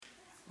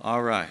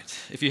All right.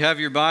 If you have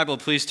your Bible,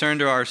 please turn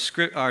to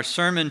our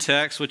sermon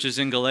text, which is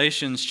in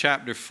Galatians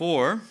chapter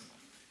 4.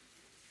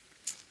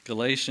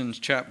 Galatians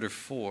chapter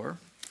 4,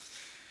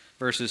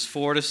 verses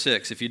 4 to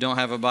 6. If you don't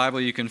have a Bible,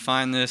 you can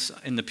find this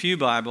in the Pew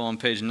Bible on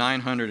page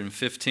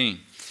 915.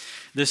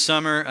 This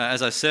summer,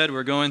 as I said,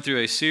 we're going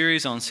through a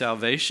series on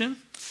salvation.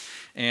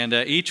 And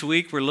each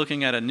week we're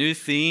looking at a new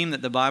theme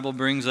that the Bible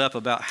brings up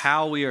about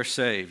how we are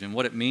saved and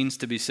what it means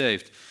to be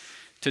saved.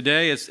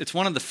 Today, it's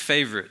one of the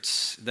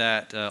favorites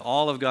that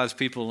all of God's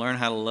people learn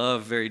how to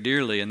love very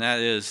dearly, and that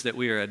is that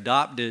we are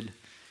adopted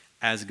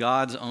as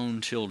God's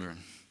own children.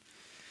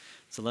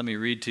 So let me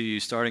read to you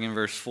starting in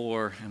verse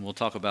 4, and we'll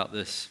talk about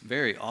this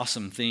very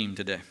awesome theme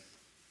today.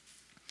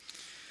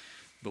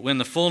 But when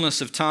the fullness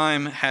of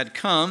time had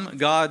come,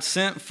 God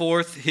sent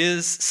forth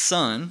His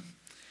Son,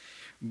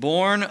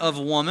 born of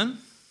woman,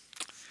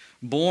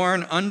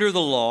 born under the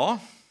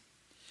law,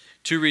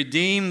 to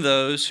redeem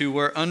those who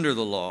were under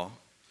the law,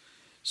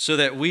 so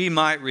that we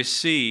might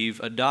receive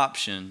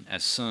adoption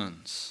as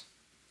sons.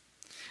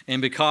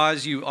 And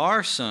because you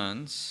are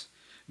sons,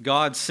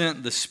 God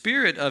sent the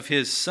Spirit of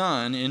His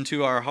Son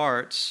into our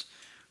hearts,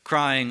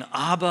 crying,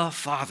 Abba,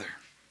 Father.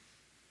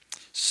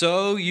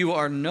 So you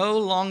are no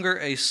longer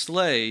a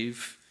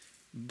slave,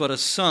 but a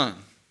son.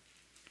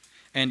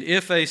 And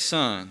if a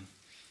son,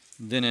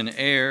 then an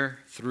heir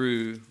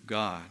through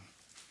God.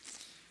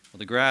 Well,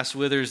 the grass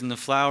withers and the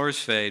flowers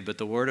fade, but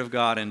the word of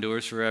God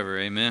endures forever.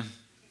 Amen.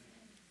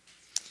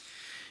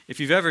 If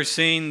you've ever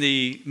seen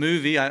the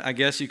movie, I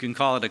guess you can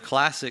call it a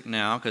classic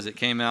now because it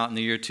came out in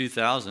the year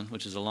 2000,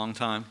 which is a long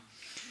time.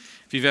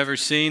 If you've ever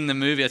seen the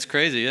movie, it's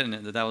crazy, isn't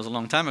it, that was a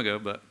long time ago,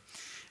 but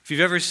if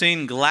you've ever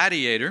seen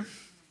Gladiator,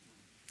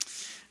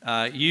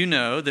 you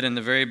know that in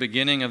the very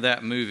beginning of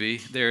that movie,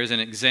 there is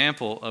an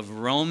example of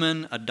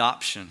Roman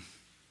adoption.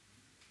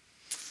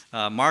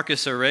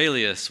 Marcus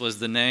Aurelius was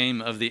the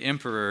name of the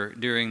emperor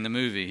during the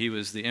movie. He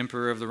was the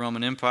emperor of the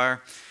Roman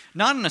Empire.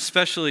 Not an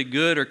especially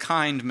good or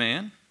kind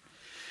man,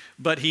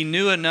 but he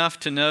knew enough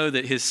to know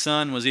that his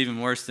son was even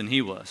worse than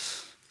he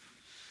was.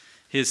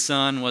 His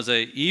son was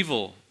an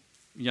evil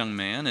young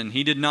man, and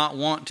he did not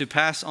want to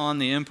pass on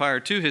the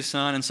empire to his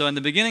son. And so in the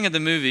beginning of the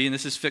movie, and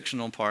this is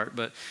fictional part,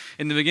 but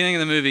in the beginning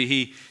of the movie,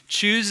 he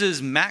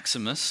chooses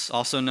Maximus,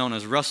 also known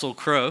as Russell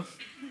Crowe,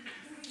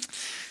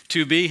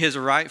 to be his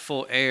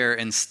rightful heir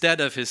instead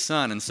of his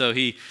son. And so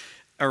he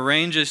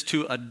arranges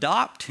to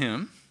adopt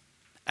him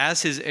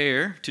as his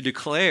heir, to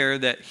declare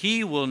that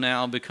he will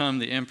now become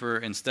the emperor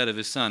instead of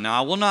his son.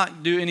 Now, I will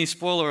not do any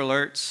spoiler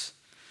alerts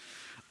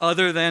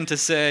other than to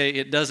say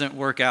it doesn't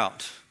work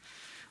out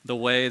the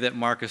way that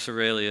Marcus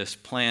Aurelius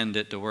planned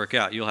it to work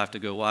out. You'll have to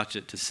go watch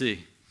it to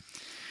see.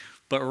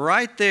 But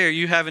right there,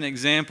 you have an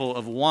example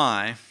of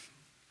why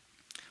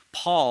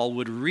Paul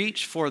would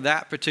reach for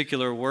that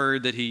particular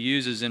word that he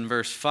uses in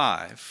verse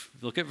 5.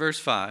 Look at verse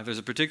 5. There's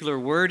a particular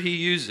word he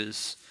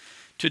uses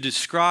to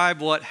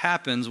describe what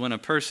happens when a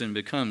person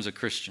becomes a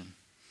Christian.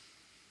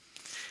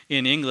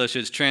 In English,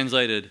 it's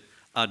translated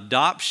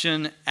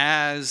adoption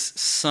as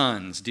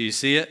sons. Do you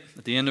see it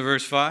at the end of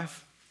verse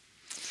 5?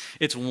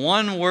 It's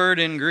one word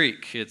in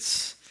Greek.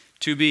 It's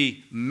to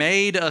be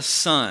made a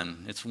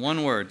son. It's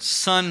one word,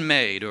 son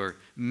made or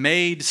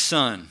made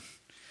son.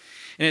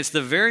 And it's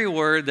the very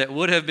word that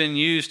would have been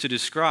used to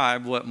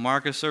describe what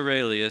Marcus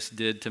Aurelius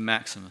did to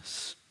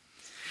Maximus.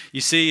 You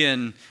see,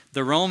 in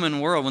the Roman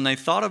world, when they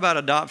thought about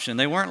adoption,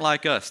 they weren't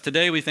like us.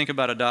 Today we think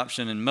about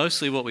adoption, and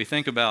mostly what we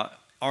think about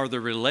are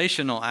the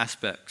relational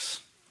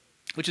aspects,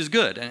 which is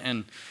good,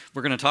 and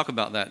we're going to talk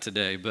about that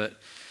today. But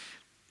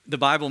the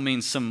Bible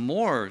means some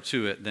more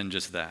to it than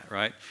just that,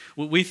 right?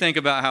 We think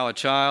about how a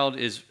child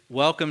is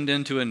welcomed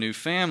into a new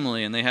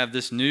family, and they have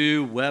this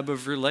new web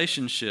of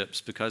relationships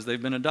because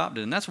they've been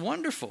adopted, and that's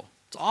wonderful.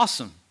 It's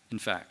awesome, in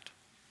fact.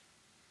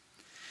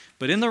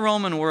 But in the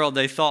Roman world,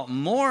 they thought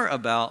more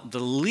about the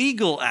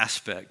legal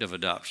aspect of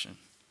adoption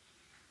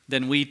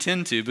than we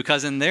tend to,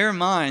 because in their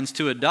minds,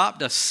 to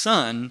adopt a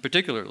son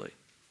particularly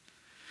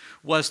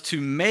was to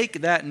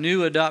make that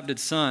new adopted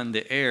son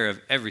the heir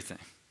of everything.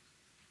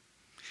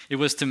 It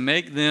was to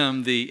make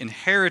them the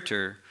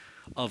inheritor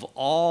of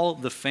all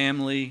the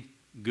family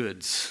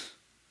goods,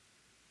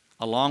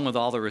 along with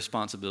all the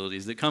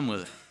responsibilities that come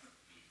with it.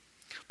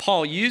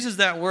 Paul uses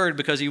that word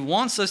because he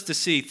wants us to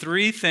see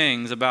three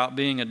things about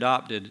being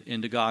adopted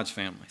into God's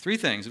family. Three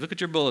things. Look at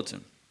your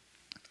bulletin.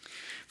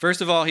 First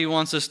of all, he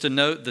wants us to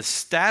note the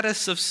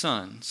status of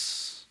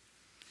sons.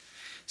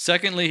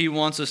 Secondly, he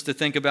wants us to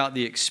think about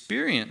the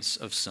experience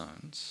of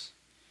sons.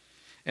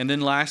 And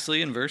then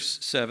lastly, in verse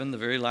 7, the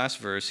very last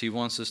verse, he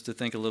wants us to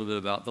think a little bit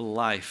about the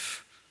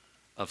life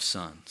of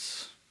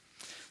sons.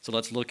 So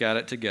let's look at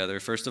it together.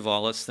 First of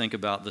all, let's think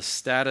about the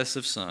status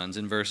of sons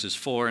in verses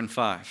 4 and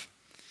 5.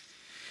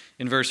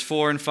 In verse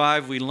 4 and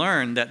 5, we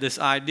learn that this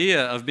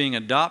idea of being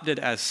adopted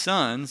as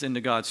sons into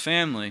God's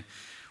family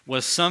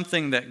was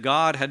something that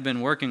God had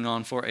been working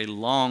on for a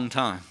long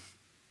time.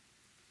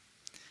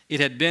 It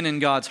had been in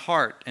God's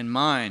heart and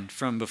mind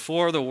from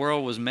before the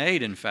world was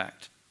made, in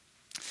fact.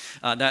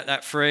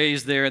 That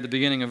phrase there at the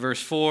beginning of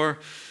verse 4,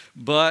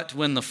 But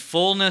when the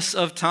fullness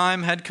of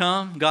time had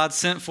come, God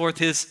sent forth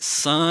his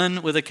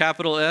Son with a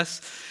capital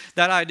S.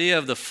 That idea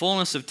of the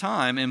fullness of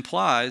time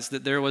implies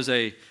that there was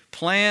a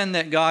plan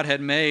that God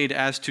had made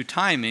as to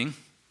timing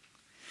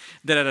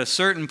that at a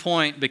certain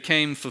point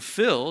became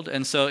fulfilled,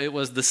 and so it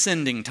was the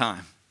sending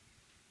time.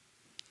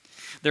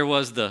 There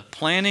was the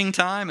planning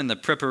time and the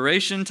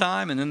preparation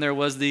time, and then there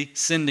was the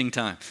sending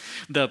time.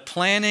 The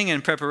planning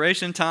and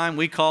preparation time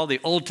we call the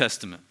Old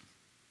Testament,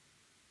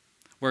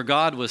 where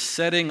God was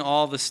setting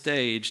all the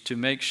stage to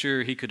make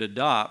sure he could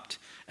adopt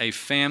a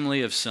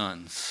family of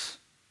sons.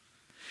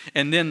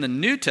 And then the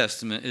New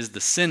Testament is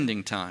the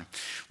sending time,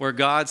 where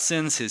God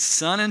sends his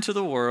Son into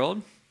the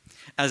world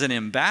as an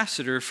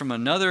ambassador from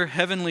another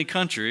heavenly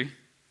country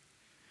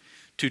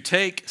to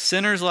take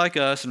sinners like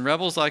us and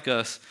rebels like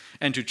us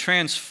and to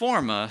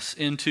transform us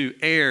into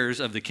heirs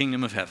of the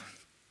kingdom of heaven.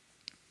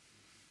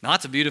 Now,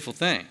 that's a beautiful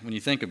thing when you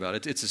think about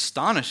it. It's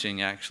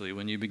astonishing, actually,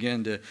 when you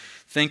begin to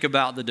think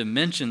about the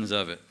dimensions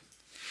of it.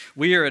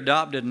 We are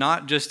adopted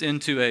not just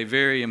into a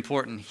very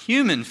important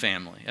human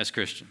family as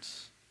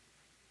Christians,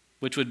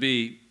 which would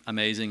be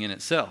amazing in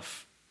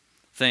itself.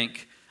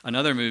 Think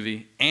another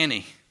movie,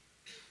 Annie,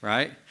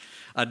 right?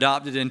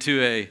 Adopted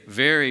into a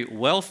very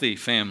wealthy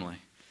family.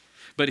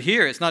 But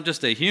here, it's not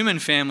just a human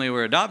family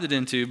we're adopted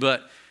into,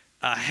 but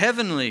a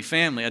heavenly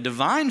family, a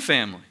divine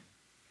family,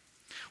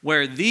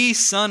 where the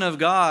Son of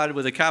God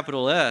with a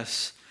capital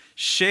S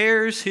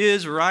shares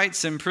his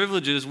rights and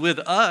privileges with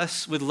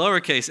us with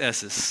lowercase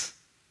s's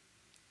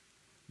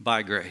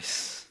by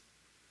grace.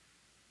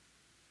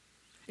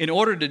 In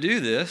order to do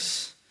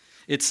this,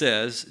 it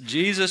says,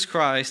 Jesus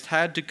Christ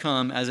had to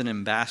come as an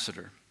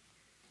ambassador.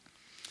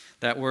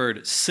 That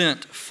word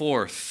sent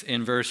forth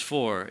in verse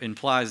 4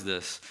 implies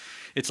this.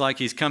 It's like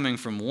he's coming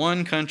from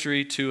one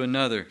country to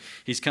another.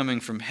 He's coming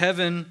from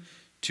heaven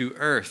to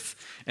earth.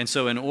 And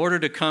so in order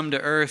to come to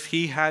earth,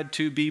 he had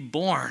to be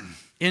born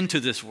into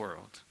this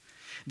world.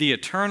 The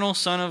eternal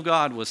Son of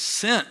God was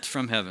sent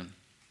from heaven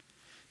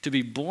to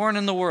be born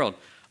in the world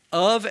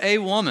of a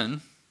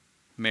woman,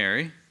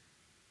 Mary,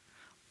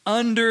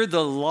 under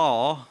the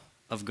law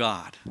of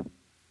God.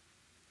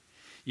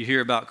 You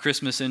hear about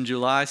Christmas in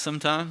July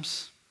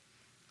sometimes?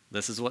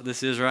 This is what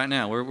this is right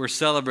now. We're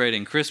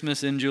celebrating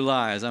Christmas in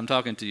July as I'm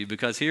talking to you,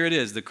 because here it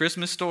is, the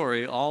Christmas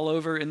story all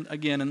over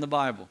again in the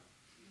Bible.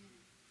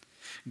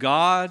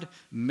 God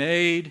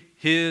made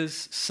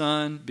his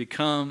Son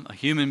become a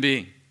human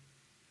being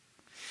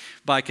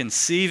by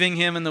conceiving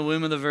him in the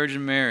womb of the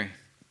Virgin Mary.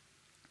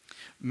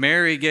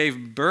 Mary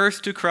gave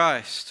birth to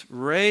Christ,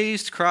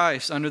 raised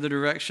Christ under the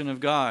direction of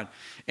God,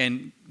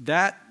 and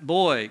that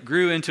boy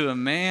grew into a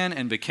man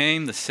and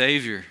became the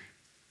Savior.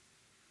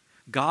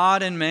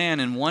 God and man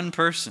in one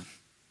person,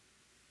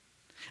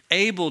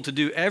 able to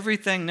do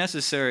everything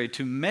necessary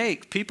to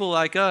make people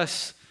like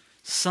us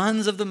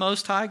sons of the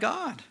Most High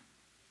God.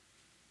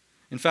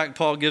 In fact,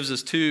 Paul gives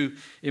us two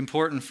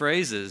important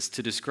phrases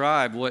to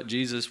describe what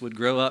Jesus would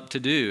grow up to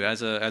do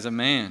as a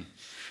man.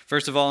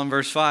 First of all, in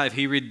verse 5,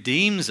 he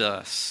redeems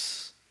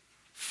us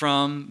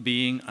from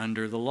being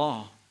under the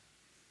law.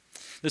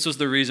 This was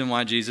the reason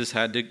why Jesus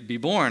had to be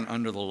born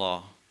under the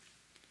law.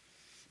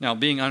 Now,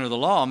 being under the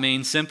law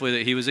means simply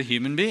that he was a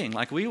human being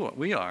like we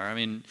are. I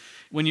mean,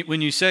 when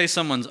you say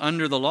someone's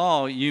under the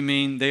law, you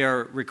mean they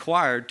are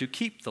required to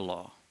keep the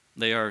law.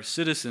 They are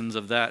citizens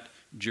of that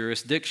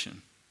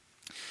jurisdiction.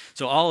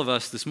 So all of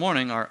us this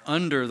morning are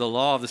under the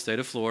law of the state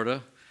of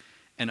Florida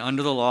and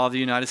under the law of the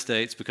United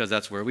States because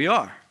that's where we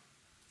are.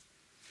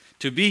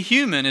 To be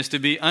human is to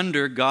be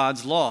under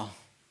God's law,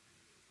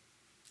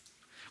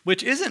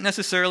 which isn't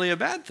necessarily a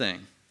bad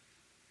thing,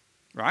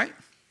 right?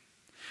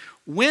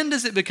 When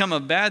does it become a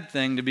bad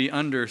thing to be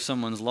under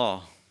someone's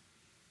law?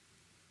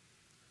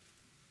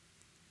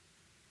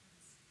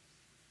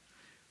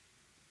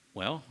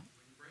 Well,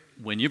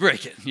 when you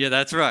break it. Yeah,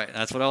 that's right.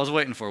 That's what I was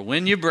waiting for.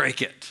 When you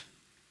break it.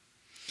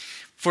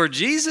 For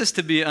Jesus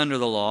to be under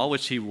the law,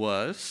 which he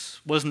was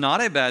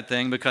not a bad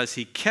thing because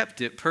he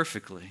kept it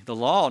perfectly. The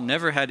law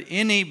never had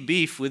any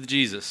beef with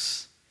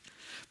Jesus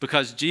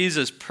because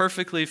Jesus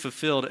perfectly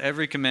fulfilled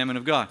every commandment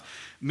of God.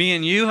 Me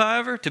and you,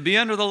 however, to be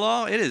under the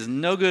law, it is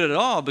no good at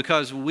all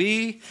because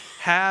we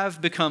have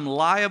become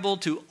liable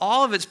to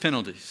all of its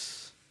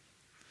penalties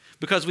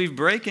because we've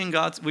broken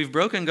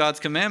God's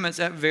commandments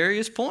at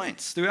various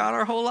points throughout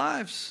our whole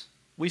lives.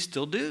 We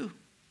still do.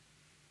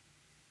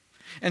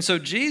 And so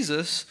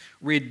Jesus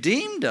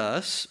redeemed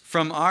us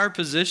from our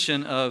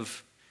position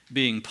of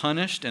being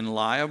punished and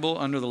liable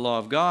under the law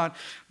of God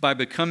by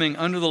becoming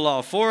under the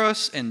law for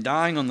us and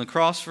dying on the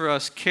cross for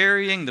us,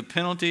 carrying the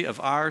penalty of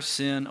our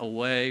sin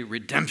away,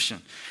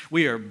 redemption.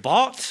 We are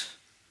bought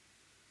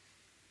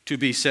to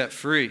be set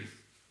free.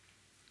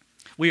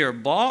 We are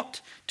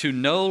bought to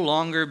no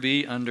longer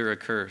be under a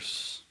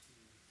curse.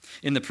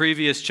 In the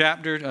previous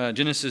chapter,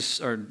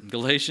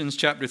 Galatians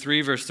chapter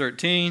 3, verse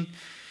 13,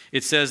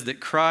 it says that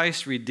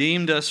Christ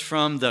redeemed us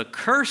from the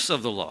curse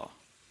of the law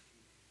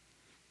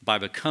by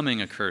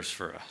becoming a curse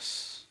for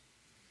us.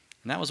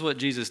 And that was what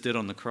Jesus did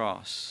on the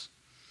cross.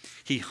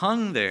 He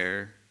hung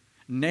there,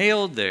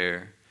 nailed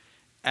there,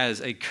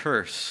 as a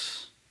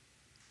curse.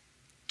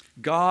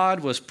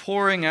 God was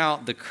pouring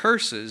out the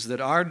curses that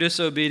our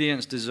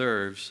disobedience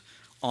deserves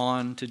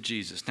on to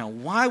Jesus. Now,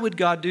 why would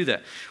God do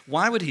that?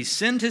 Why would he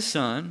send his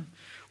son?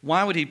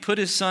 Why would he put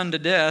his son to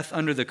death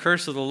under the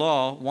curse of the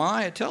law?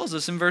 Why? It tells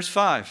us in verse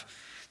 5.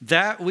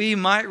 That we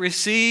might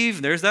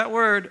receive, there's that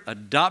word,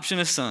 adoption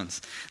as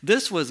sons.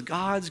 This was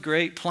God's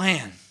great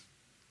plan.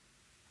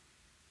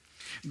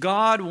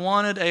 God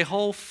wanted a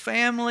whole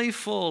family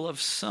full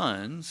of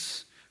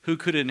sons who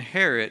could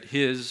inherit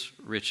his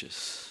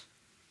riches.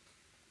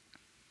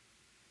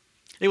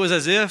 It was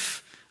as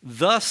if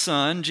the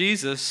Son,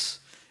 Jesus,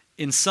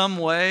 in some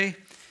way,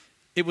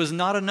 it was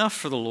not enough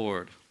for the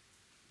Lord.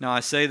 Now, I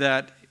say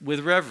that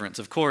with reverence.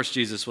 Of course,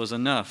 Jesus was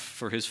enough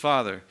for his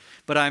Father.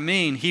 But I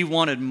mean, he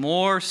wanted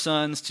more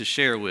sons to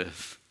share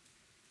with.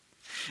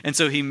 And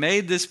so he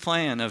made this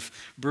plan of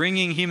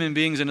bringing human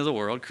beings into the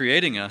world,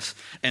 creating us,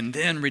 and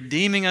then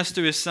redeeming us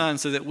through his Son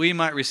so that we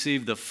might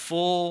receive the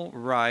full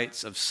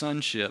rights of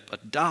sonship,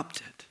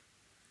 adopted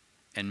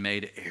and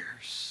made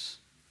heirs.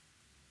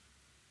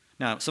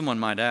 Now, someone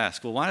might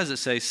ask, well, why does it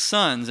say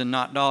sons and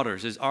not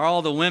daughters? Are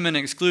all the women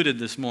excluded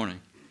this morning?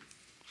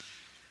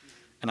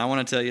 And I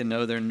want to tell you,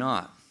 no, they're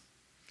not.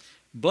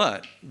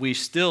 But we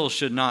still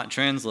should not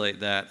translate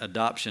that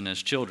adoption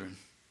as children.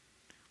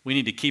 We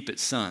need to keep it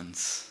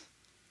sons.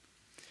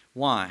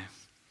 Why?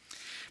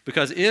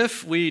 Because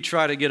if we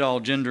try to get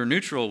all gender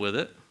neutral with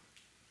it,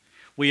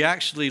 we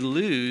actually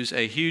lose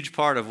a huge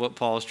part of what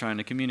Paul is trying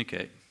to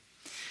communicate.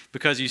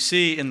 Because you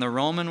see, in the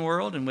Roman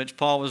world in which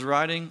Paul was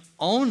writing,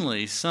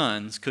 only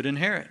sons could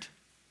inherit.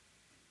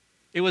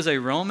 It was a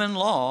Roman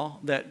law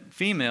that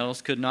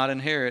females could not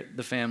inherit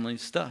the family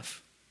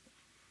stuff.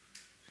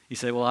 You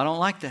say, well, I don't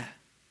like that.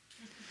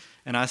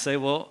 And I say,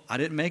 well, I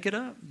didn't make it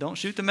up. Don't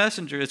shoot the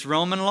messenger. It's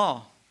Roman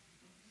law.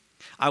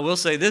 I will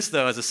say this,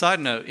 though, as a side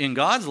note. In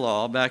God's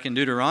law, back in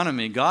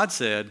Deuteronomy, God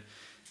said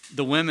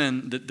the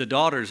women, the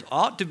daughters,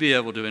 ought to be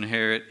able to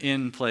inherit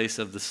in place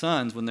of the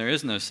sons when there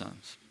is no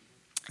sons.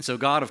 So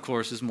God, of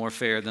course, is more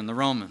fair than the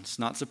Romans.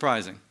 Not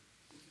surprising.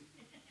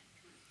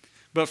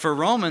 But for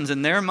Romans,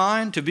 in their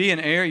mind, to be an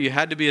heir, you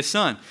had to be a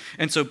son.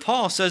 And so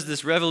Paul says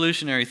this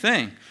revolutionary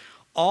thing.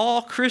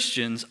 All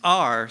Christians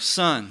are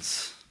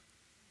sons.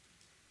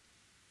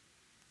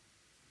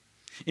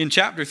 In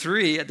chapter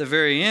 3, at the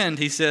very end,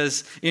 he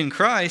says, in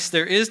Christ,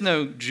 there is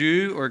no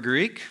Jew or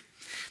Greek.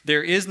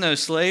 There is no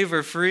slave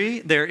or free.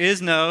 There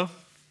is no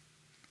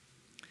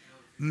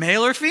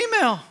male or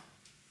female.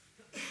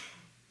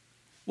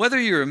 Whether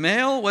you're a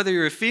male, whether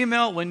you're a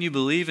female, when you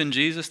believe in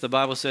Jesus, the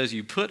Bible says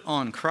you put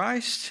on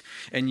Christ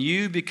and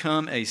you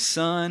become a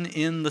son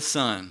in the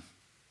Son.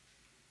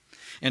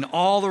 And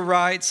all the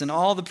rights and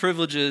all the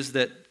privileges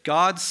that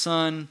God's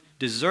Son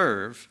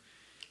deserve,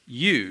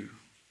 you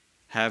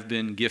have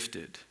been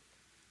gifted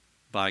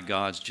by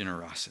God's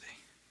generosity.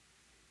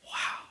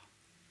 Wow.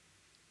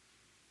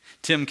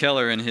 Tim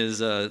Keller, in his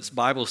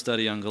Bible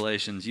study on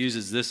Galatians,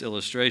 uses this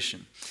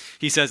illustration.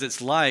 He says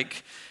it's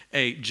like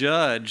a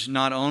judge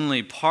not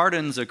only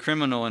pardons a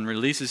criminal and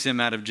releases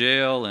him out of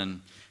jail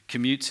and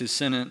commutes his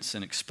sentence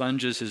and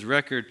expunges his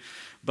record,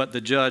 but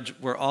the judge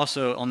were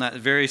also on that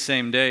very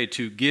same day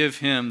to give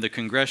him the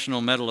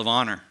Congressional Medal of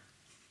Honor.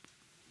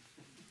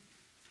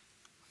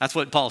 That's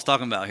what Paul's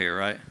talking about here,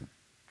 right?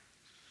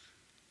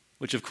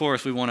 Which, of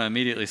course, we want to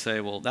immediately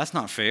say, well, that's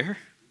not fair.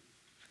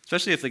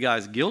 Especially if the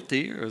guy's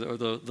guilty or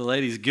the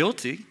lady's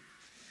guilty.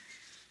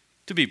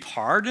 To be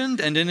pardoned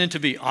and then to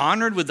be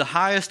honored with the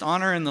highest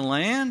honor in the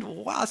land?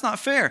 Wow, that's not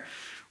fair.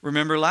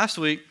 Remember last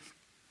week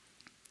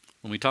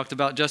when we talked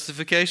about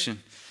justification.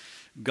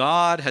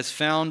 God has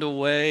found a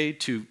way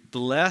to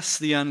bless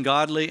the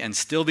ungodly and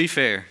still be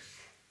fair.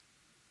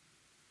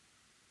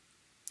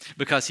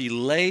 Because he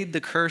laid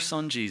the curse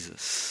on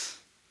Jesus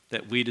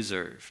that we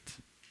deserved.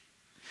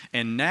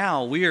 And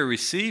now we are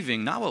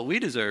receiving not what we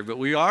deserve, but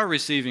we are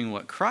receiving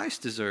what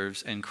Christ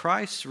deserves, and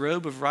Christ's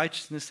robe of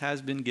righteousness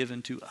has been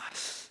given to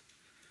us.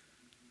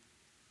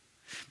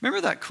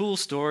 Remember that cool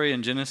story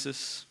in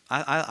Genesis?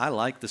 I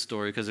like the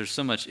story because there's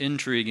so much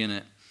intrigue in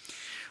it,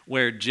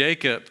 where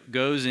Jacob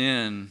goes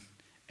in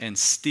and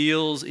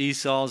steals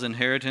Esau's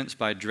inheritance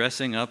by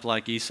dressing up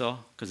like Esau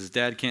because his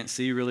dad can't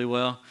see really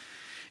well.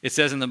 It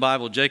says in the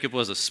Bible, Jacob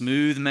was a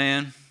smooth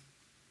man.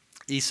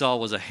 Esau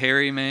was a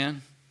hairy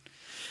man.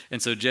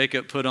 And so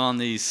Jacob put on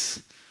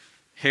these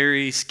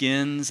hairy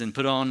skins and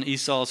put on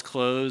Esau's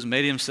clothes,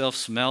 made himself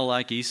smell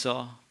like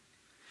Esau,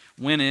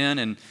 went in,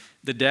 and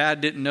the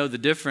dad didn't know the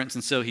difference,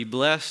 and so he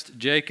blessed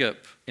Jacob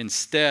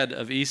instead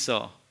of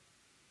Esau.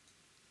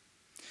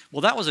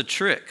 Well, that was a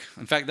trick.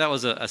 In fact, that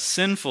was a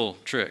sinful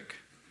trick.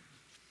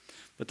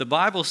 But the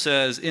Bible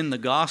says in the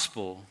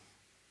gospel,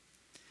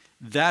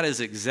 that is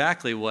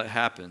exactly what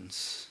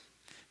happens,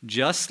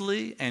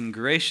 justly and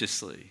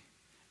graciously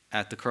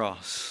at the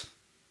cross.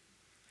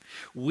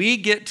 We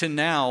get to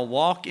now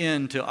walk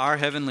into our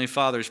Heavenly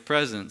Father's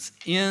presence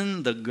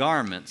in the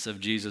garments of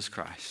Jesus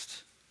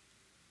Christ.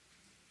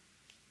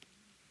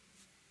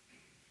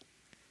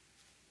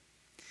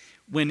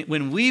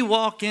 When we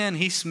walk in,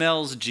 He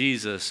smells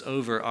Jesus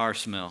over our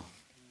smell.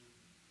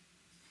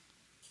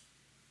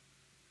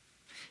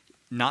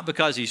 Not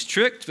because he's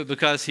tricked, but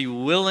because he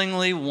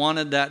willingly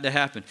wanted that to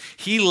happen.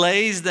 He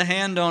lays the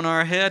hand on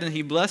our head and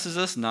he blesses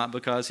us, not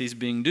because he's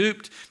being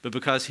duped, but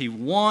because he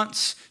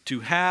wants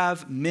to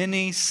have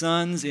many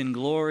sons in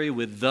glory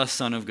with the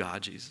Son of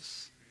God,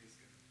 Jesus.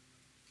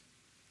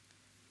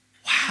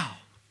 Wow.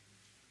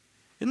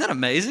 Isn't that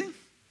amazing?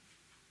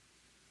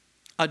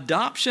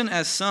 Adoption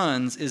as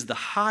sons is the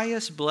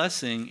highest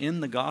blessing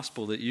in the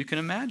gospel that you can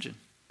imagine.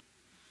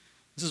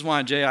 This is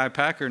why J.I.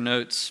 Packer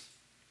notes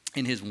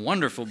in his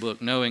wonderful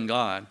book, Knowing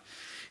God,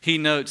 he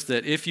notes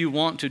that if you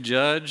want to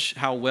judge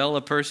how well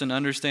a person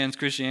understands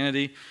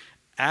Christianity,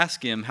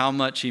 ask him how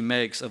much he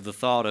makes of the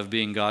thought of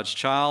being God's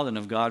child and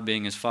of God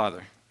being his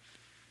father.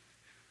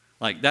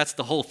 Like, that's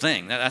the whole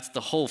thing. That's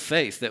the whole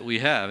faith that we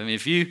have. I mean,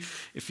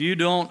 if you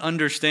don't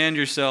understand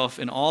yourself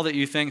in all that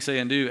you think, say,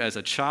 and do as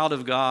a child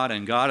of God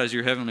and God as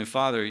your heavenly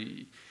Father,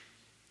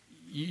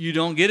 you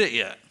don't get it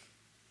yet.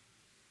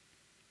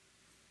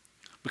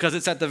 Because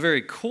it's at the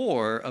very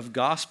core of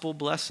gospel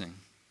blessing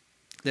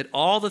that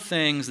all the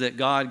things that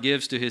God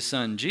gives to his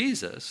Son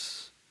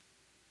Jesus,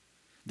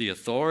 the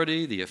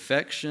authority, the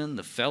affection,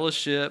 the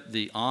fellowship,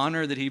 the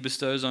honor that he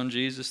bestows on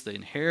Jesus, the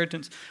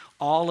inheritance,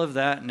 all of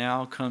that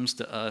now comes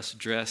to us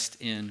dressed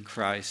in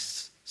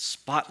Christ's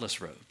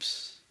spotless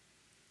robes.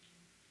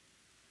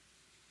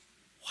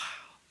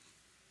 Wow.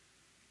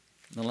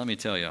 Now let me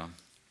tell y'all,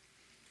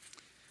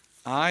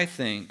 I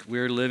think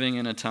we're living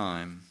in a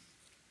time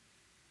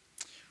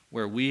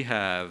where we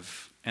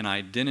have an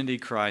identity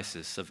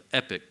crisis of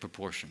epic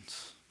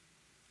proportions.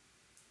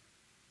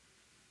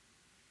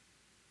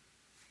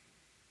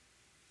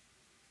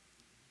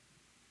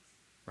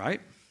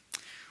 Right?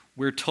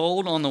 We're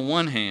told on the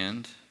one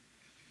hand,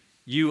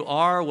 you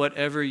are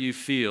whatever you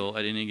feel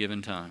at any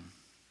given time.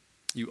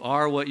 You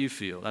are what you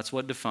feel. That's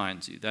what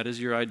defines you. That is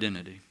your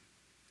identity.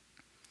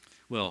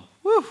 Well,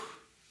 whew.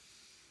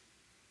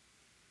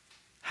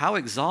 How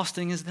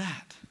exhausting is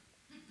that?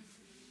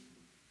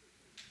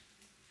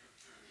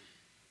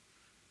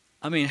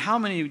 I mean, how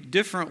many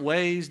different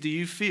ways do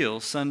you feel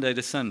Sunday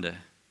to Sunday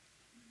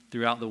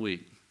throughout the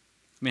week?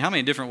 I mean, how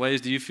many different ways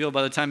do you feel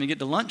by the time you get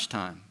to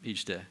lunchtime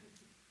each day?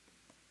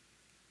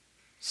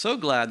 So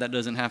glad that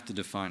doesn't have to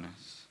define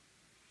us.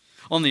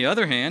 On the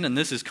other hand, and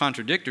this is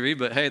contradictory,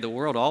 but hey, the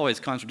world always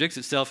contradicts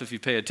itself if you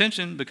pay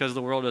attention because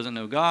the world doesn't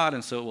know God,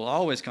 and so it will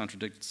always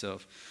contradict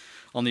itself.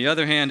 On the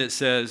other hand, it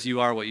says you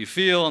are what you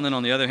feel, and then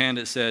on the other hand,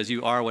 it says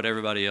you are what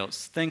everybody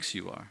else thinks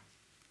you are.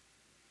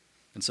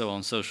 And so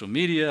on social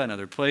media and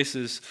other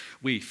places,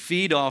 we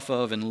feed off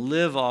of and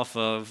live off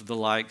of the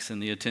likes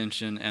and the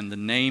attention and the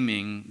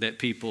naming that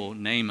people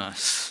name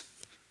us.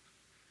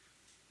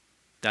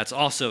 That's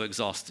also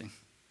exhausting.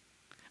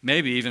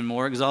 Maybe even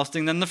more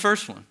exhausting than the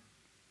first one.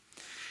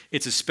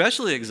 It's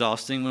especially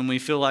exhausting when we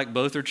feel like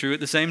both are true at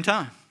the same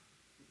time.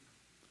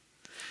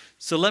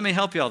 So let me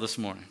help y'all this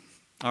morning.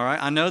 All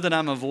right? I know that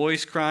I'm a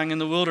voice crying in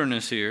the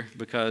wilderness here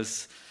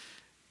because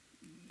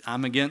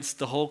I'm against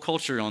the whole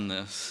culture on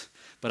this.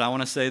 But I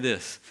want to say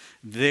this.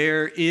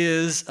 There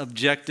is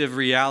objective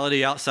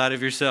reality outside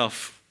of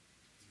yourself.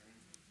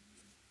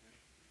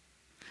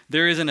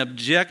 There is an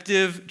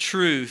objective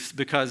truth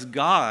because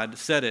God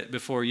said it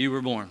before you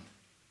were born.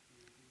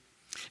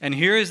 And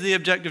here is the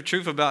objective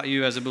truth about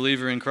you as a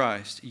believer in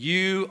Christ.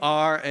 You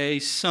are a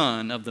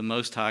son of the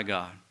Most High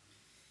God.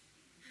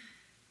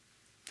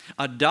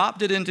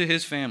 Adopted into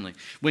his family.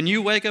 When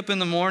you wake up in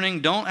the morning,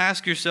 don't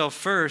ask yourself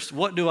first,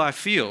 what do I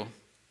feel?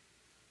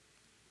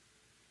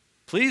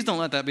 Please don't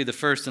let that be the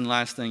first and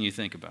last thing you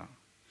think about.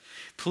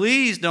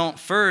 Please don't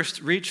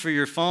first reach for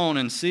your phone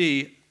and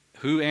see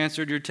who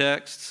answered your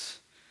texts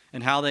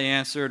and how they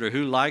answered, or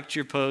who liked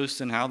your post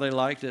and how they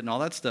liked it and all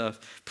that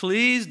stuff.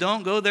 Please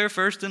don't go there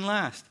first and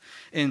last.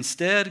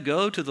 Instead,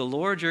 go to the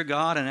Lord your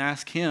God and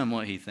ask him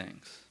what he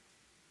thinks.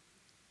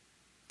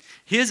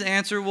 His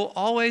answer will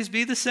always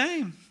be the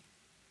same.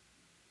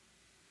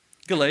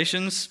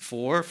 Galatians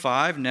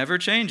 4:5 never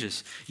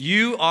changes.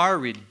 You are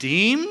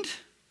redeemed.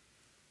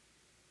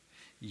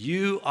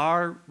 You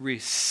are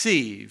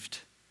received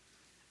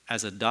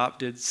as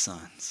adopted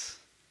sons.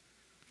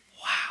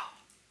 Wow.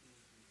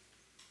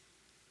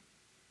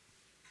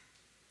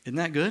 Isn't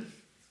that good?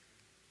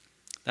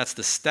 That's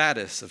the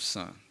status of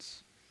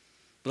sons.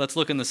 But let's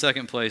look in the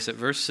second place at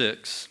verse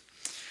 6,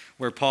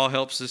 where Paul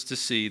helps us to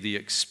see the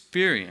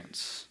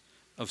experience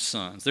of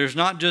sons. There's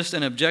not just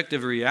an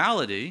objective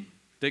reality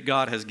that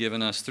God has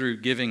given us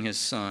through giving his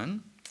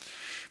Son,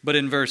 but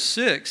in verse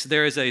 6,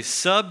 there is a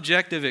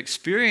subjective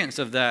experience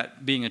of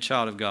that being a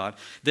child of God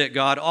that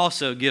God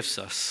also gifts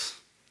us.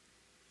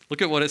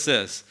 Look at what it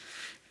says.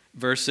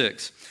 Verse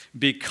 6,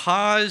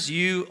 because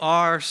you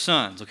are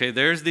sons. Okay,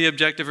 there's the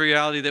objective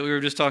reality that we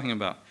were just talking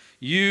about.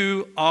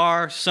 You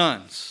are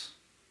sons.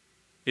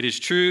 It is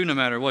true no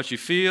matter what you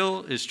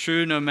feel. It's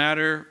true no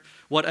matter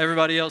what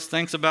everybody else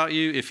thinks about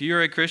you. If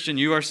you're a Christian,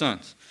 you are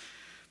sons.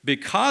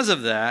 Because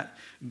of that,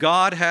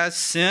 God has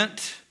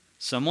sent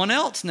someone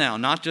else now,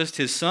 not just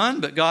his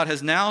Son, but God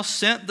has now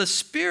sent the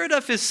Spirit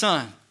of his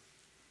Son.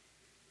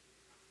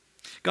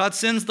 God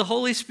sends the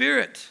Holy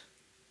Spirit,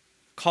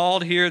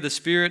 called here the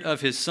Spirit of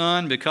his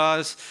Son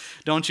because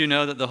don't you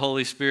know that the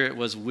Holy Spirit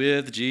was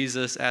with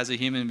Jesus as a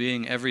human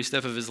being every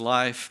step of his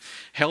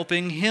life,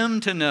 helping him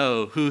to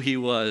know who he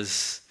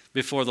was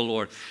before the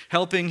Lord,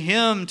 helping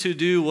him to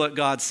do what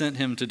God sent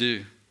him to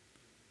do.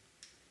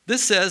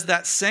 This says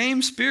that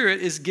same Spirit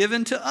is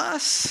given to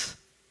us,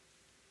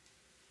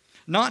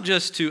 not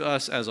just to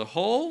us as a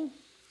whole,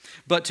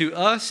 but to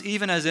us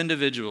even as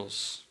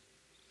individuals.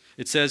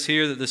 It says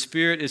here that the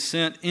Spirit is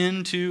sent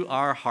into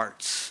our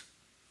hearts.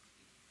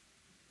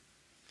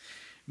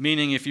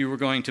 Meaning if you were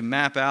going to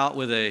map out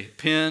with a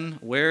pen,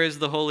 where is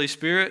the Holy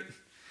Spirit?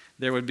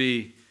 There would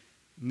be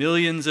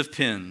millions of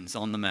pins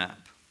on the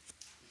map.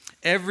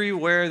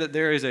 Everywhere that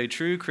there is a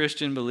true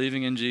Christian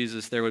believing in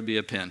Jesus, there would be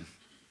a pin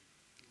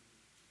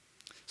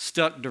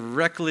stuck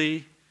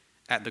directly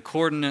at the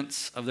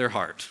coordinates of their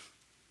heart.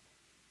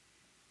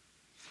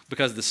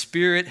 Because the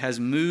Spirit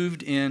has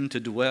moved in to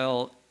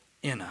dwell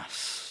in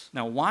us.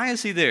 Now, why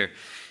is he there?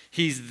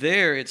 He's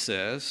there, it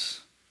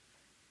says,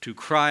 to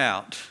cry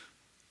out,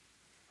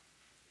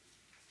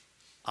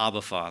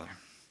 Abba, Father.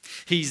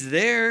 He's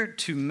there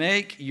to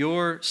make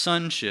your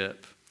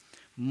sonship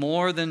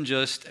more than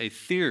just a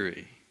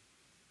theory,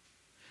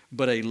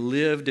 but a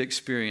lived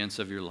experience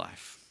of your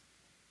life.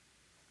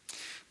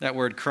 That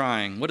word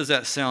crying, what does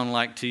that sound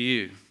like to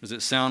you? Does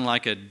it sound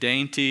like a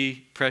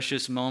dainty,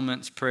 precious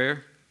moments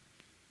prayer?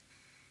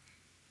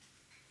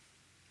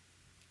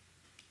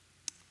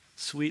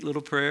 Sweet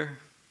little prayer?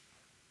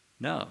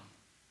 No.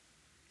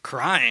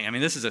 Crying, I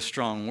mean, this is a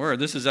strong word.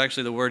 This is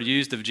actually the word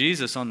used of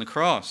Jesus on the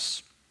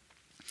cross,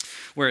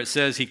 where it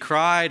says he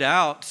cried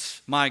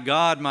out, my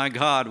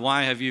God,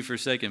 why have you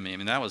forsaken me? I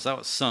mean, that was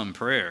some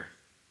prayer.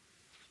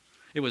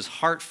 It was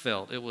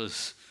heartfelt. It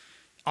was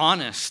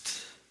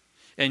honest.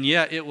 And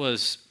yet it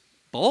was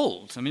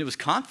bold. I mean, it was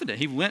confident.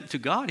 He went to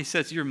God. He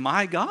says, you're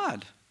my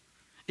God.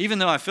 Even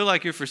though I feel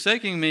like you're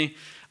forsaking me,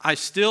 I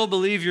still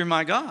believe you're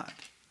my God.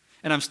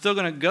 And I'm still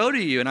going to go to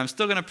you, and I'm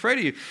still going to pray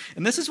to you.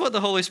 And this is what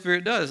the Holy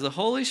Spirit does. The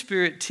Holy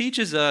Spirit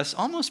teaches us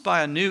almost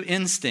by a new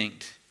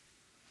instinct.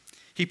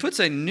 He puts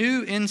a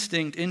new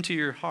instinct into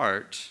your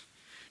heart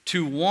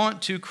to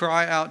want to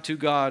cry out to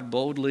God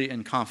boldly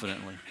and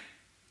confidently.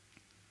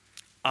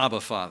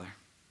 Abba, Father.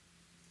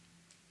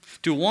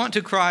 To want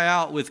to cry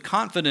out with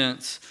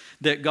confidence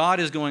that God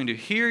is going to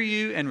hear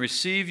you and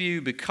receive you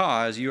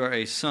because you are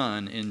a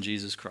son in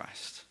Jesus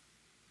Christ.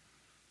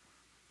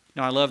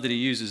 Now, I love that he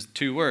uses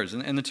two words,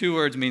 and the two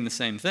words mean the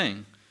same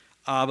thing.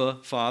 Abba,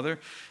 Father,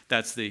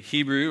 that's the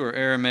Hebrew or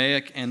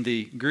Aramaic and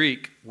the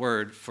Greek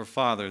word for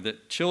father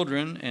that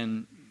children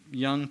and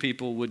young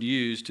people would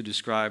use to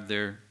describe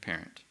their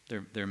parent,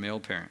 their male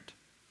parent.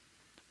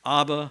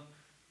 Abba,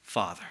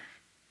 Father.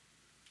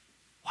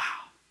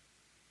 Wow.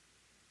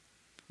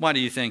 Why do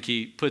you think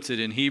he puts it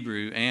in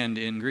Hebrew and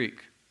in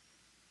Greek?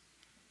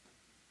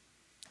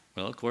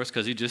 Well, of course,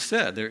 because he just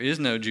said there is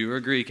no Jew or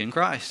Greek in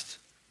Christ.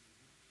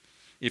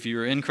 If you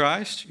are in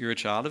Christ, you're a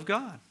child of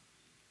God.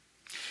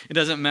 It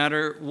doesn't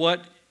matter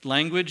what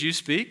language you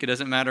speak. It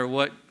doesn't matter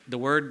what the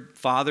word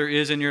Father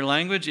is in your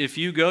language. If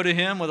you go to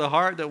him with a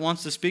heart that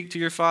wants to speak to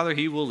your Father,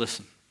 he will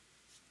listen.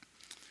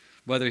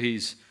 Whether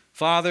he's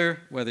Father,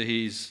 whether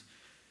he's,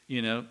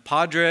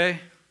 Padre,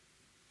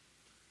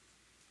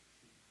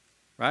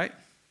 right?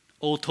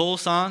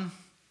 Otosan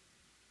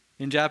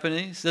in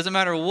Japanese. Doesn't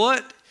matter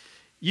what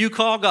you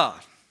call God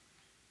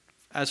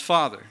as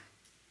Father.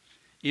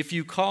 If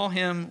you call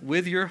him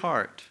with your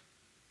heart,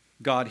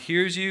 God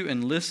hears you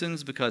and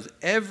listens because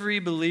every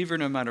believer,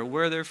 no matter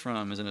where they're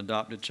from, is an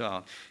adopted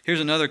child.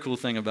 Here's another cool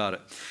thing about it.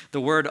 The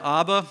word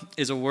Abba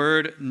is a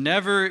word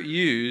never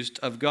used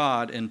of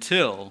God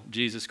until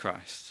Jesus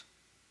Christ.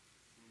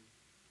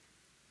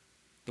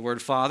 The word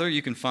Father,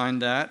 you can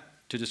find that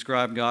to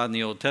describe God in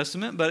the Old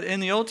Testament, but in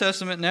the Old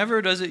Testament,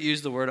 never does it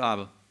use the word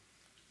Abba.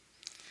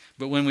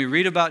 But when we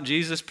read about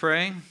Jesus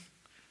praying,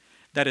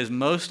 that is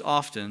most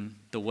often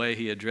the way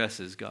he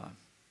addresses God.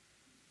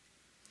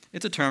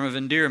 It's a term of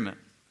endearment.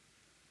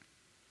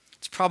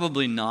 It's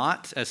probably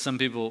not, as some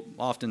people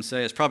often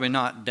say, it's probably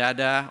not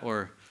dada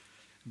or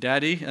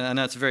daddy. And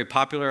that's a very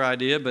popular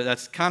idea, but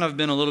that's kind of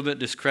been a little bit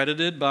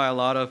discredited by a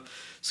lot of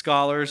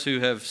scholars who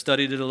have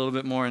studied it a little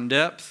bit more in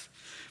depth.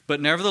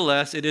 But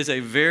nevertheless, it is a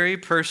very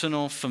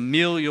personal,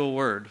 familial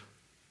word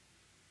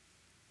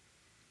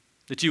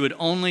that you would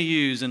only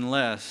use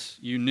unless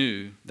you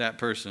knew that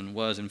person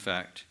was, in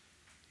fact,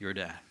 your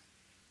dad.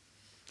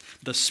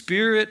 The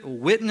Spirit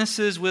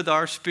witnesses with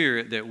our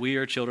spirit that we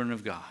are children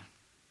of God.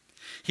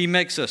 He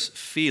makes us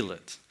feel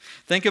it.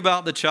 Think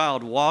about the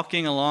child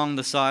walking along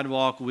the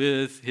sidewalk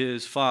with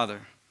his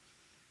father.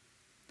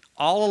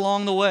 All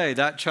along the way,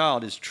 that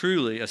child is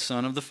truly a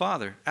son of the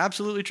Father.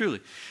 Absolutely, truly.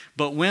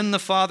 But when the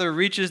Father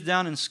reaches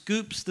down and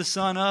scoops the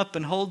Son up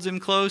and holds him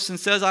close and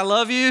says, I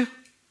love you,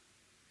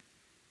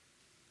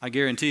 I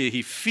guarantee you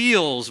he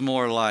feels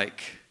more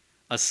like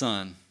a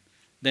son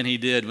than he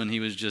did when he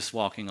was just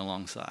walking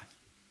alongside.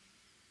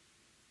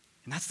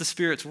 And that's the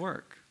Spirit's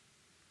work.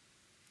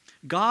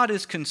 God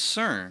is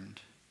concerned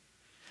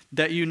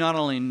that you not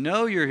only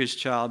know you're his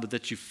child, but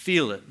that you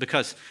feel it.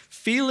 Because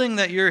feeling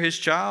that you're his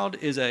child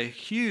is a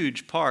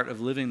huge part of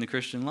living the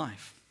Christian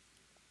life.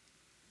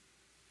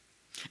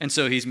 And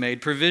so he's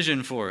made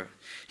provision for it.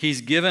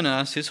 He's given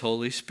us his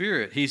Holy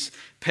Spirit. He's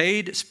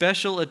paid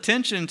special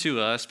attention to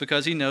us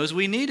because he knows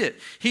we need it.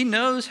 He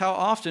knows how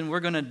often we're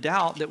going to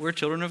doubt that we're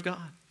children of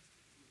God.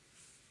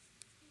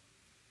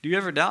 Do you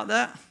ever doubt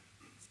that?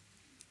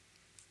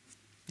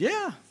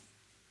 Yeah.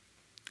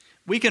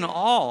 We can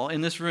all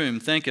in this room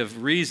think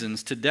of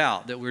reasons to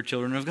doubt that we're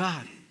children of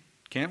God,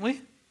 can't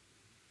we?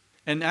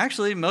 And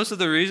actually, most of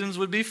the reasons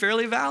would be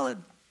fairly valid.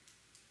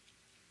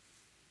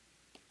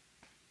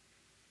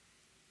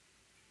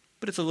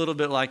 But it's a little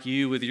bit like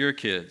you with your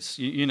kids.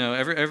 You know,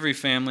 every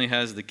family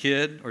has the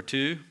kid or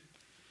two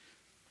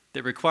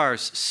that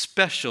requires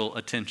special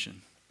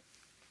attention.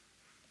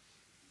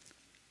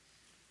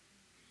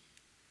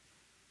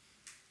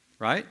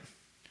 Right?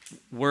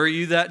 Were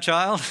you that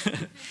child?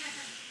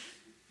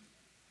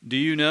 Do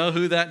you know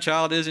who that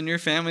child is in your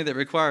family that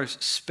requires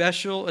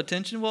special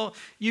attention? Well,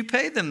 you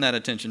paid them that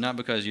attention, not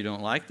because you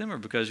don't like them or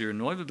because you're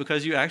annoyed, but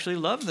because you actually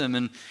love them.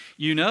 And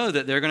you know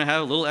that they're going to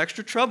have a little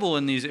extra trouble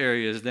in these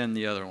areas than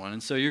the other one.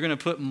 And so you're going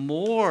to put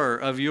more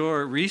of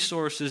your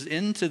resources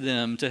into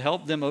them to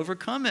help them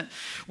overcome it.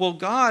 Well,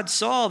 God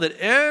saw that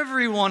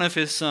every one of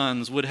his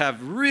sons would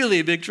have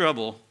really big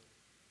trouble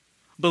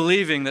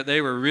believing that they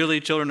were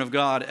really children of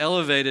God,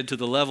 elevated to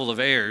the level of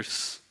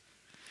heirs.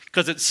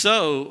 Because it's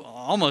so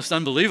almost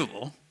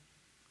unbelievable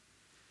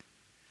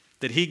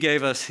that he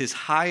gave us his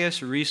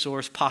highest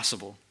resource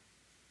possible.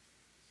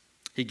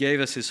 He gave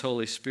us his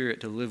Holy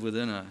Spirit to live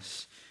within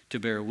us, to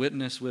bear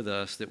witness with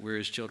us that we're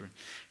his children.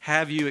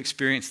 Have you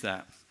experienced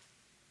that?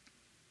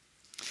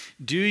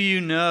 Do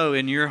you know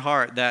in your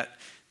heart that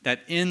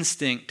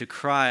instinct to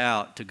cry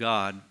out to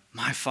God,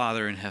 my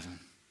Father in heaven,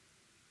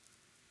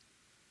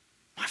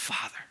 my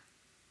Father,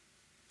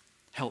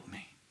 help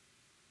me?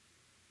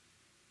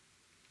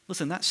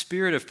 Listen, that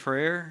spirit of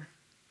prayer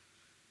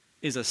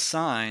is a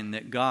sign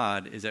that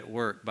God is at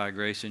work by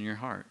grace in your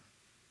heart.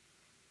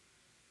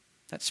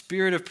 That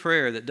spirit of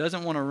prayer that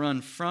doesn't want to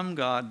run from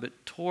God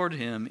but toward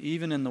him,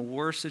 even in the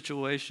worst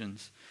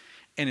situations,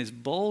 and is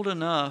bold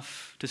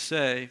enough to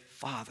say,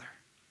 Father,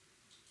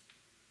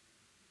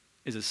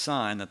 is a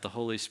sign that the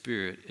Holy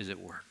Spirit is at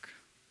work.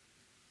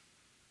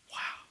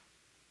 Wow.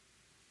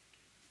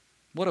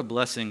 What a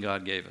blessing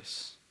God gave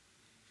us.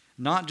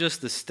 Not just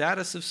the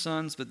status of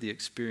sons, but the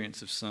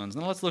experience of sons.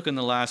 Now let's look in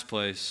the last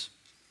place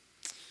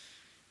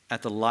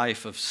at the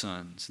life of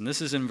sons. And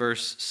this is in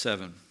verse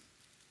 7.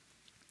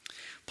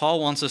 Paul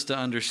wants us to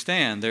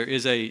understand there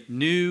is a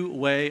new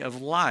way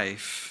of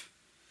life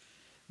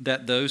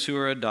that those who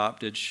are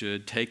adopted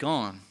should take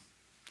on.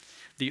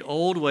 The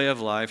old way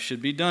of life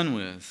should be done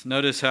with.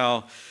 Notice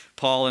how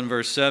Paul in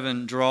verse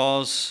 7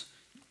 draws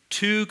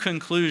two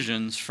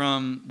conclusions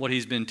from what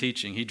he's been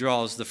teaching. He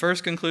draws the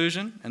first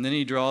conclusion, and then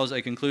he draws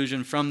a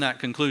conclusion from that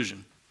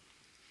conclusion.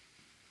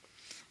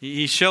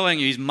 He's showing,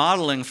 he's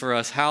modeling for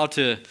us how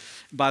to,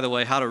 by the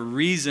way, how to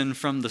reason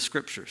from the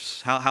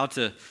Scriptures, how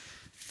to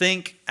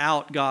think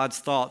out God's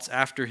thoughts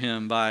after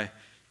him by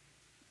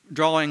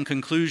drawing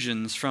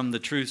conclusions from the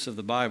truths of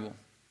the Bible.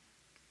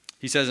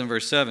 He says in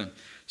verse 7,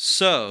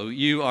 so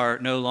you are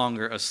no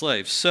longer a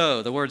slave.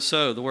 So, the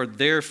word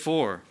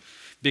therefore,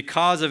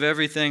 because of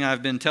everything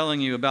I've been telling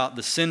you about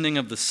the sending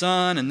of the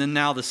Son and then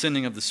now the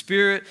sending of the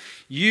Spirit,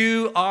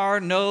 you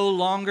are no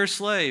longer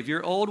slave.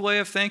 Your old way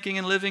of thinking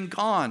and living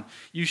gone.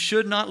 You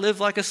should not live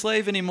like a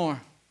slave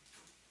anymore.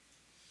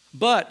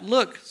 But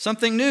look,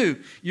 something new.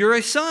 You're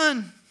a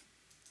son.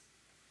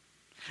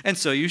 And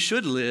so you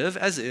should live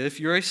as if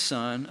you're a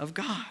son of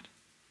God.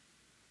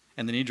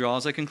 And then he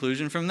draws a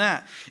conclusion from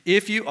that.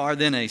 If you are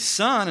then a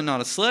son and not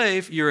a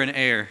slave, you're an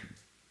heir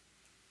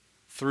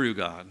through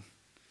God.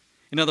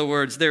 In other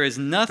words, there is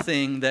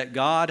nothing that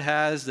God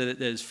has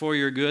that is for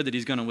your good that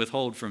he's going to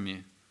withhold from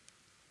you.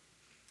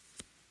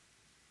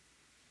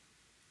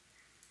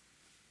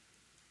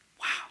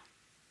 Wow.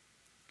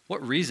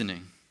 What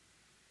reasoning.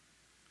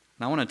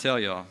 And I want to tell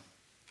y'all,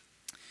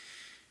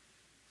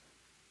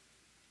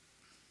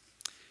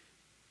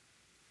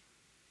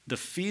 the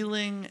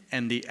feeling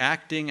and the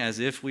acting as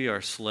if we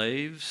are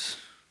slaves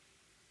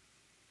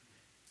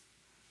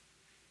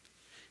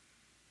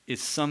is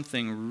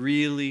something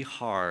really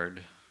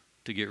hard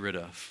to get rid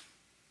of.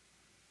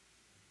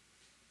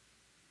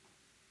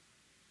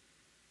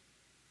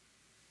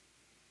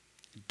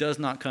 It does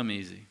not come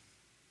easy.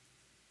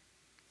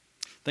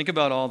 Think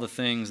about all the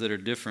things that are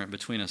different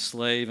between a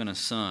slave and a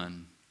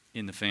son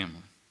in the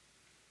family.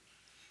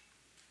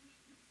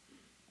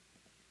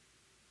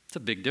 It's a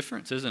big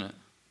difference, isn't it?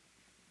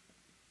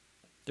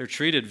 They're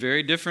treated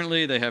very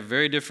differently. They have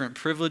very different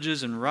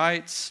privileges and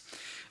rights.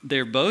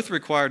 They're both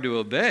required to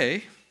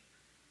obey,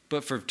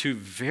 but for two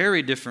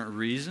very different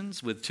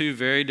reasons, with two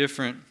very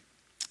different,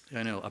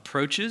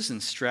 approaches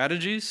and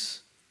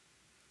strategies.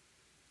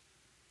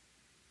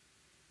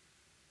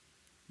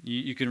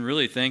 You can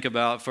really think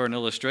about, for an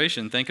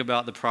illustration, think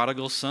about the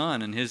prodigal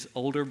son and his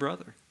older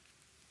brother.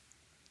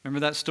 Remember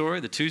that story?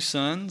 The two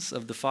sons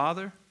of the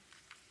father?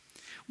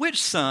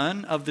 Which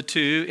son of the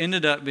two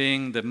ended up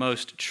being the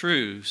most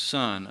true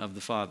son of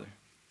the father?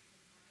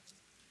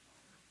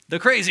 The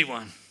crazy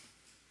one.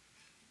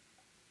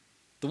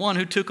 The one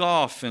who took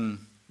off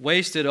and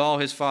wasted all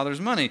his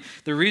father's money.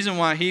 The reason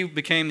why he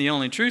became the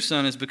only true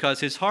son is because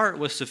his heart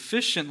was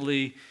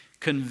sufficiently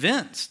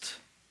convinced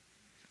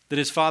that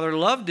his father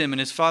loved him and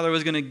his father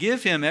was going to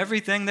give him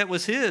everything that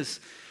was his.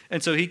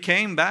 And so he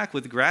came back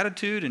with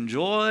gratitude and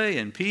joy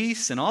and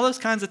peace and all those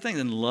kinds of things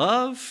and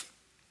love.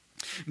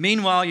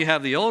 Meanwhile, you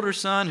have the older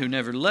son who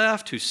never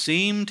left, who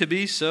seemed to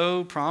be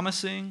so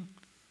promising.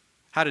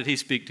 How did he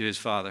speak to his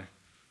father?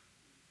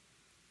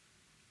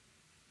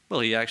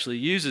 Well, he actually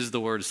uses the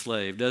word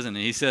slave, doesn't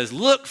he? He says,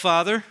 "Look,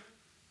 Father,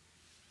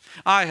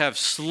 I have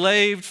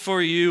slaved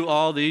for you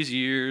all these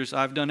years.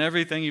 I've done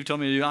everything you've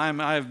told me to do.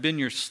 I have been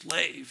your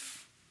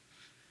slave.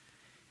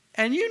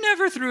 And you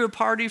never threw a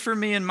party for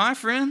me and my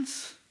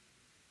friends.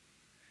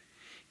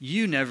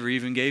 You never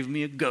even gave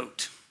me a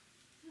goat."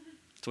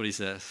 That's what he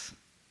says.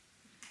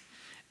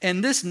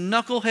 And this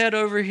knucklehead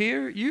over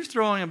here, you're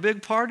throwing a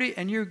big party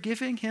and you're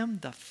giving him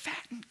the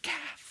fattened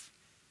calf.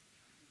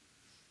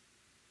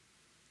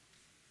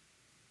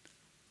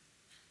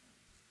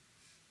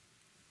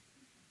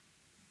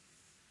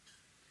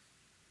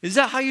 Is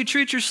that how you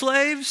treat your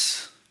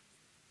slaves?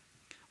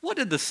 What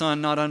did the son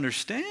not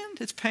understand?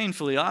 It's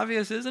painfully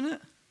obvious, isn't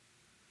it?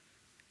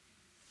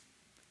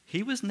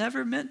 He was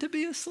never meant to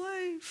be a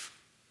slave.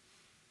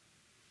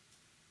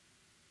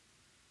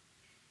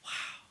 Wow.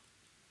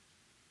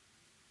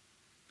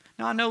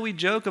 Now, I know we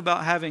joke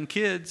about having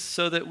kids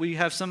so that we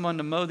have someone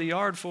to mow the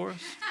yard for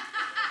us.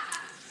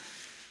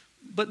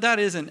 But that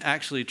isn't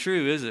actually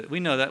true, is it?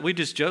 We know that. We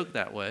just joke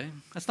that way.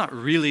 That's not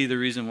really the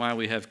reason why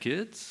we have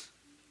kids.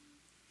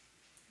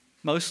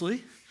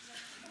 Mostly.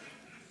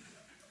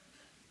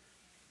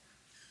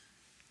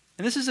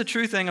 And this is a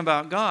true thing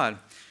about God.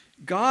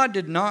 God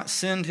did not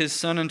send his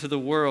son into the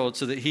world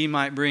so that he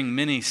might bring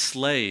many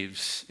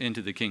slaves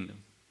into the kingdom.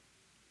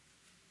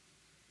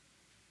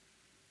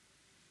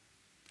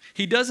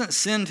 He doesn't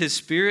send his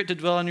spirit to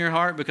dwell in your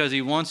heart because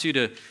he wants you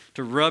to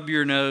rub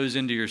your nose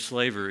into your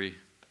slavery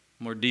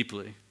more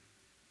deeply.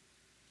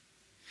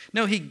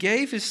 No, he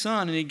gave his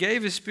son and he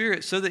gave his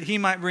spirit so that he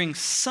might bring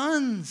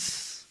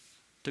sons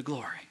to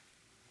glory.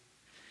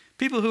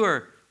 People who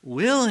are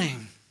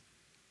willing,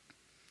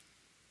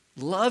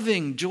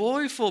 loving,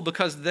 joyful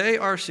because they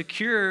are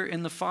secure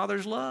in the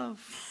Father's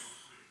love.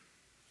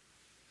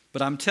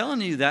 But I'm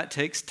telling you, that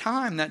takes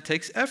time, that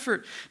takes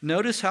effort.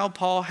 Notice how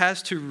Paul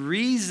has to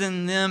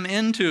reason them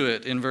into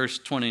it in verse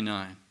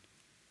 29.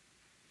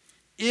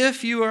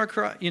 If you are,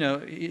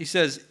 he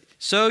says,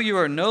 so you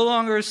are no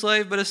longer a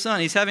slave but a son.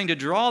 He's having to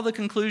draw the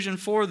conclusion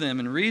for them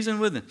and reason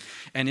with them.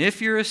 And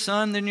if you're a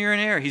son, then you're an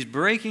heir. He's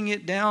breaking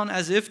it down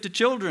as if to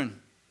children.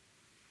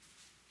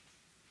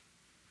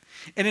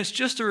 And it's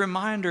just a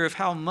reminder of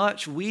how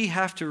much we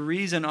have to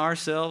reason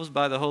ourselves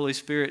by the Holy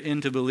Spirit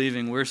into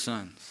believing we're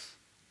sons.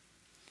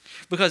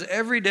 Because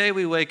every day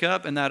we wake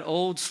up and that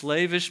old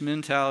slavish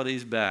mentality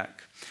is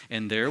back.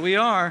 And there we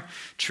are,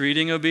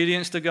 treating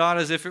obedience to God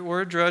as if it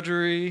were a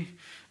drudgery.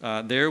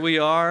 There we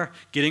are,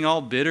 getting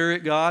all bitter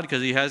at God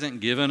because he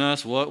hasn't given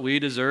us what we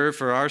deserve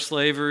for our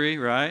slavery,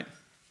 right?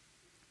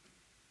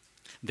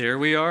 There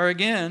we are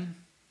again,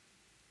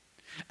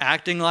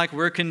 acting like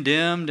we're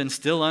condemned and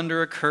still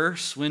under a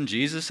curse when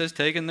Jesus has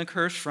taken the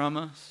curse from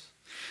us.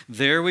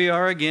 There we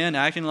are again,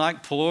 acting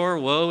like poor,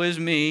 woe is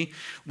me,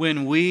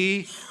 when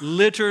we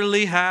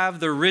literally have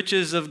the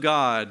riches of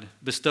God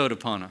bestowed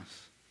upon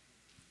us.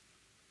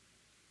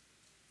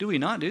 Do we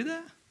not do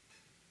that?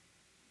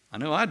 I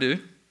know I do.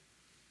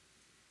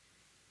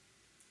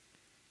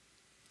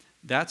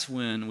 That's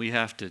when we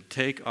have to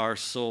take our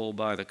soul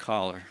by the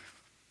collar.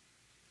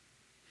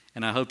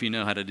 And I hope you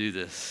know how to do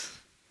this.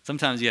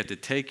 Sometimes you have to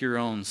take your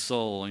own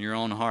soul and your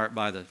own heart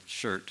by the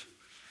shirt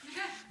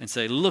and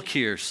say, look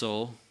here,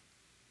 soul.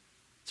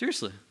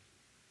 Seriously.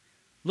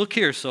 Look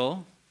here,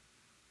 soul.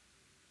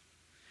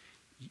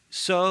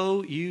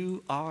 So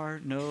you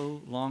are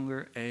no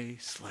longer a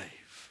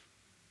slave.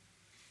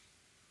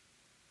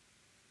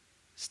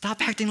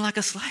 Stop acting like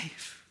a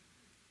slave.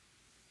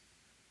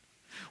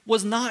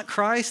 Was not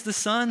Christ the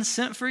Son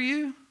sent for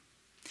you?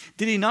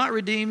 Did he not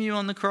redeem you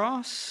on the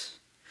cross?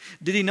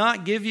 Did he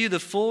not give you the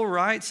full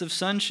rights of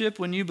sonship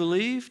when you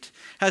believed?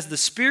 Has the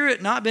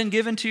Spirit not been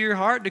given to your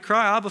heart to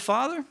cry, Abba,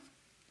 Father?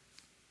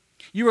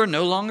 You are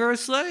no longer a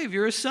slave,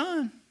 you're a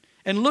son.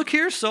 And look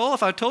here, soul,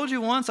 if I told you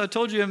once, I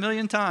told you a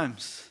million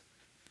times.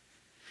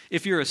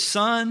 If you're a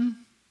son,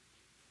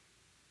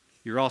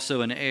 you're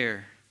also an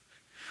heir.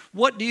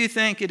 What do you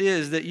think it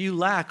is that you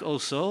lack, O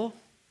soul?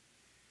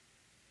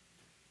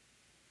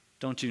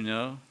 Don't you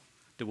know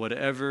that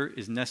whatever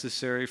is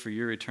necessary for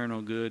your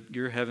eternal good,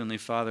 your heavenly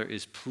Father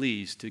is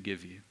pleased to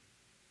give you?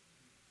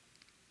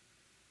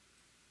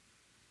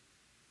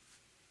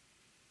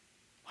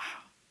 Wow.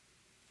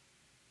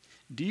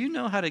 Do you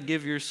know how to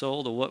give your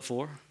soul to what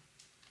for?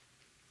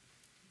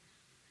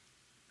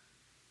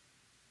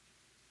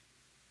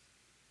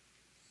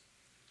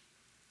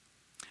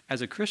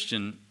 as a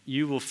Christian,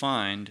 you will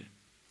find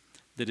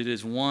that it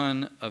is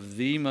one of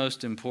the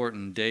most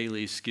important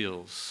daily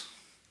skills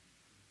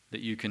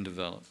that you can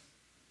develop.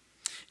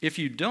 If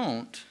you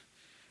don't,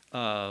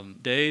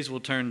 days will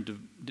turn to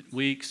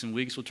weeks, and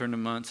weeks will turn to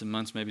months, and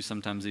months maybe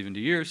sometimes even to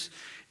years,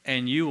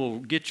 and you will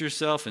get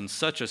yourself in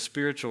such a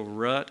spiritual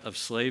rut of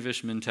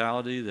slavish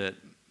mentality that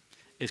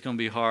it's going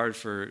to be hard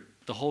for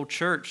the whole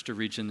church to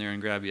reach in there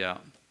and grab you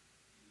out.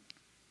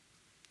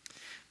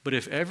 But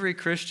if every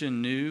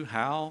Christian knew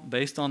how,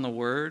 based on the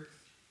Word,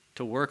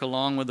 to work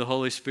along with the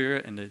Holy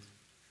Spirit and to,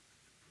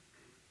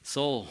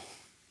 soul,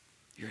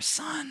 you're a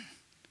son.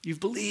 You've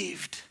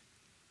believed.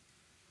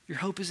 Your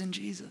hope is in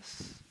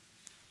Jesus.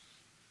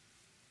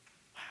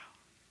 Wow.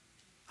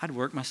 I'd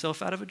work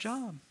myself out of a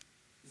job.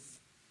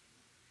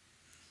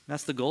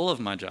 That's the goal of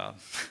my job.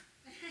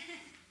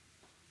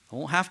 I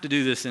won't have to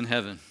do this in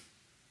heaven.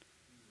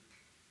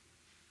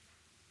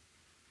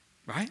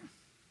 Right?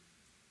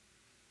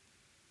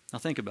 Now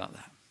think about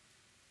that.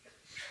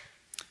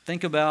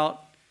 Think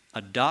about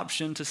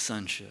adoption to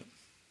sonship.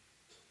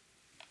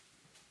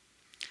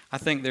 I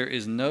think there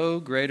is no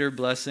greater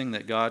blessing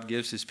that God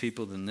gives his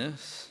people than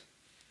this.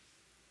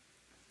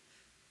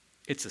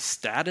 It's a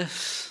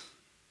status.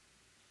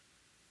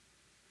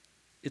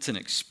 It's an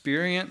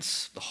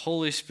experience, the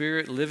Holy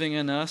Spirit living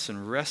in us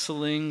and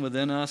wrestling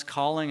within us,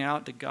 calling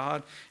out to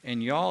God.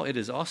 And y'all, it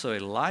is also a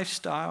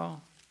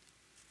lifestyle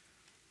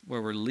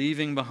where we're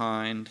leaving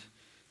behind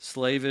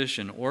slavish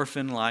and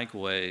orphan-like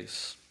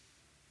ways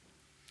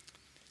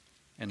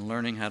and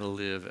learning how to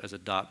live as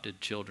adopted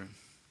children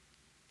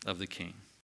of the King.